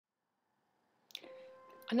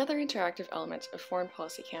Another interactive element of Foreign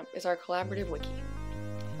Policy Camp is our collaborative wiki.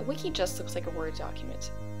 A wiki just looks like a Word document,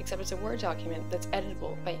 except it's a Word document that's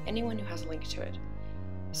editable by anyone who has a link to it.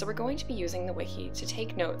 So we're going to be using the wiki to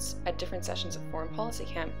take notes at different sessions of Foreign Policy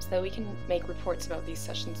Camp so that we can make reports about these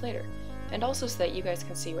sessions later, and also so that you guys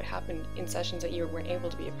can see what happened in sessions that you weren't able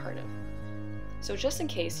to be a part of. So just in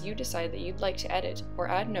case you decide that you'd like to edit or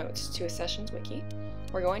add notes to a session's wiki,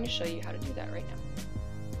 we're going to show you how to do that right now.